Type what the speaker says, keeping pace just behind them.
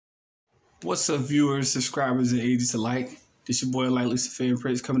What's up, viewers, subscribers, and agents alike? This your boy, Luciferian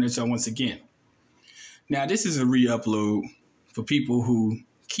Prince, coming at y'all once again. Now, this is a re-upload for people who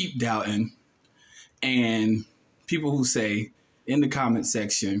keep doubting and people who say in the comment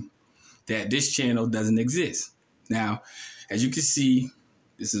section that this channel doesn't exist. Now, as you can see,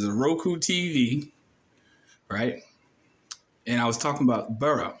 this is a Roku TV, right? And I was talking about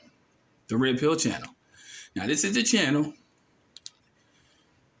Burrow, the Red Pill channel. Now, this is the channel.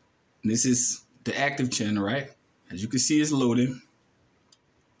 This is the active channel, right? As you can see, it's loading.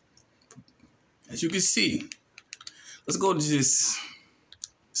 As you can see, let's go to just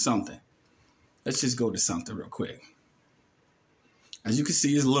something. Let's just go to something real quick. As you can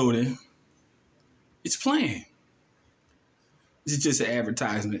see, it's loading. It's playing. This is just an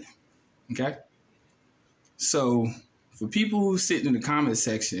advertisement, okay? So, for people who sit in the comment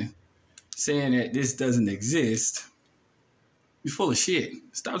section saying that this doesn't exist, you're full of shit.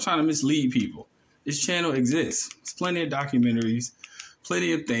 Stop trying to mislead people. This channel exists. There's plenty of documentaries,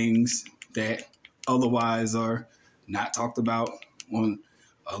 plenty of things that otherwise are not talked about on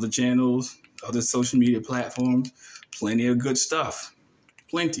other channels, other social media platforms. Plenty of good stuff.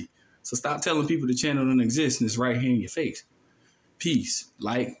 Plenty. So stop telling people the channel doesn't exist and it's right here in your face. Peace,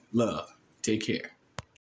 light, love. Take care.